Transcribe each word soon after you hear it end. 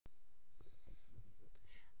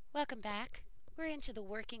Welcome back. We're into the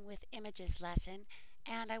Working with Images lesson,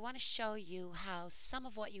 and I want to show you how some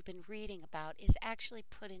of what you've been reading about is actually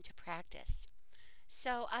put into practice.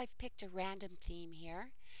 So I've picked a random theme here,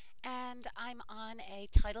 and I'm on a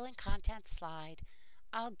title and content slide.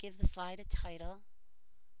 I'll give the slide a title.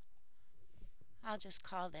 I'll just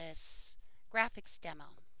call this Graphics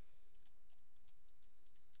Demo.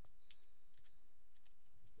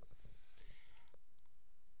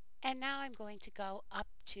 And now I'm going to go up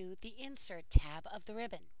to the Insert tab of the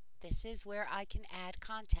ribbon. This is where I can add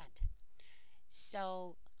content.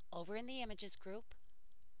 So over in the Images group,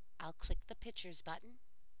 I'll click the Pictures button,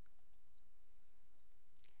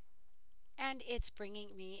 and it's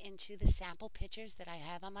bringing me into the sample pictures that I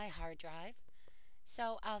have on my hard drive.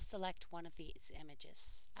 So I'll select one of these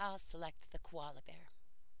images. I'll select the koala bear.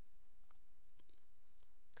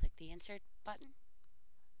 Click the Insert button,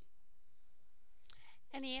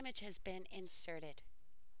 and the image has been inserted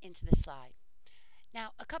into the slide.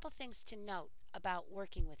 Now, a couple things to note about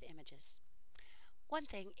working with images. One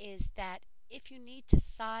thing is that if you need to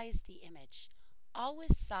size the image,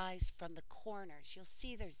 always size from the corners. You'll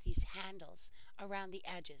see there's these handles around the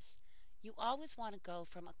edges. You always want to go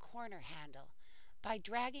from a corner handle. By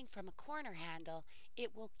dragging from a corner handle,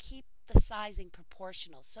 it will keep the sizing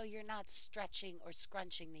proportional, so you're not stretching or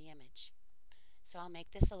scrunching the image. So I'll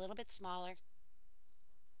make this a little bit smaller.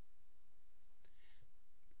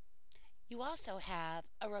 You also have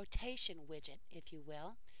a rotation widget, if you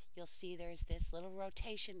will. You'll see there's this little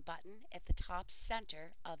rotation button at the top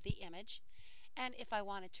center of the image. And if I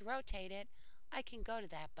wanted to rotate it, I can go to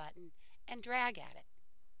that button and drag at it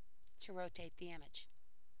to rotate the image.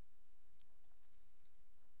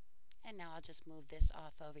 And now I'll just move this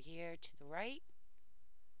off over here to the right.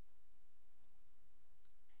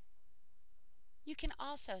 You can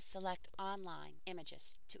also select online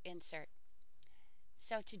images to insert.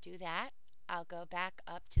 So to do that, I'll go back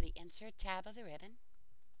up to the Insert tab of the ribbon,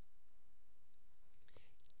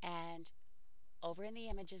 and over in the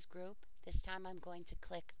Images group, this time I'm going to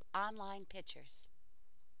click Online Pictures.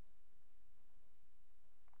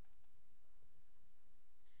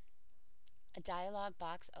 A dialog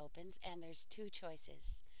box opens, and there's two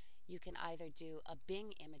choices. You can either do a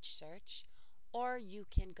Bing image search, or you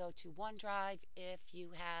can go to OneDrive. If you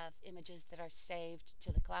have images that are saved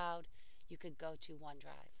to the cloud, you could go to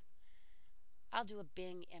OneDrive. I'll do a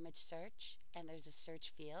Bing image search, and there's a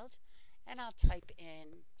search field, and I'll type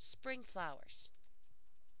in spring flowers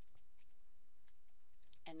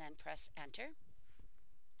and then press enter.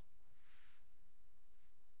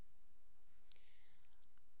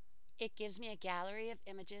 It gives me a gallery of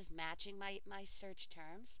images matching my search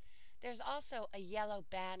terms. There's also a yellow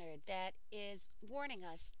banner that is warning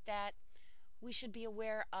us that we should be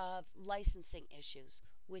aware of licensing issues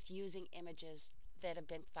with using images that have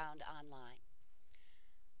been found online.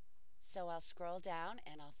 So I'll scroll down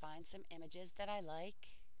and I'll find some images that I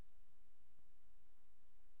like.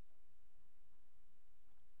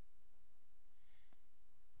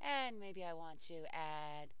 And maybe I want to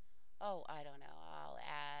add, I don't know,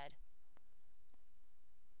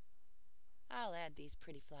 I'll add these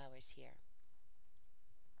pretty flowers here.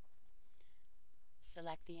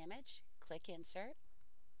 Select the image, click Insert.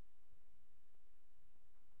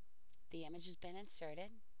 The image has been inserted.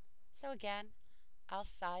 So again, I'll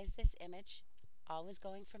size this image, always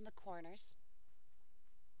going from the corners.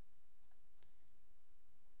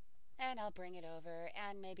 And I'll bring it over,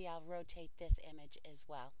 and maybe I'll rotate this image as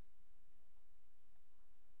well.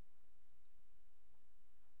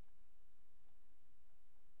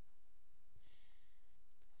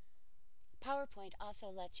 PowerPoint also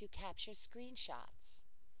lets you capture screenshots.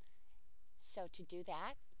 So to do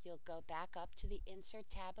that, you'll go back up to the Insert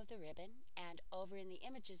tab of the ribbon, and over in the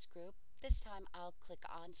Images group, this time I'll click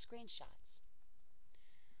on Screenshots.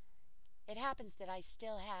 It happens that I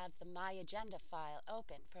still have the My Agenda file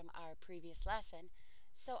open from our previous lesson,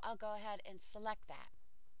 so I'll go ahead and select that.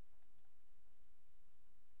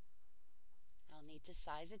 I'll need to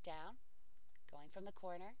size it down, going from the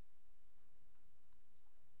corner.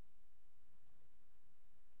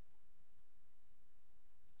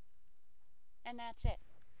 And that's it.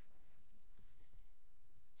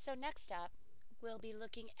 So next up, we'll be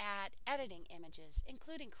looking at editing images,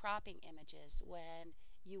 including cropping images when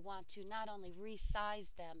you want to not only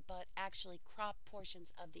resize them, but actually crop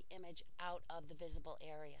portions of the image out of the visible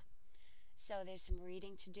area. So there's some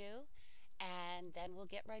reading to do, and then we'll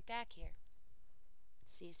get right back here.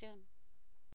 See you soon.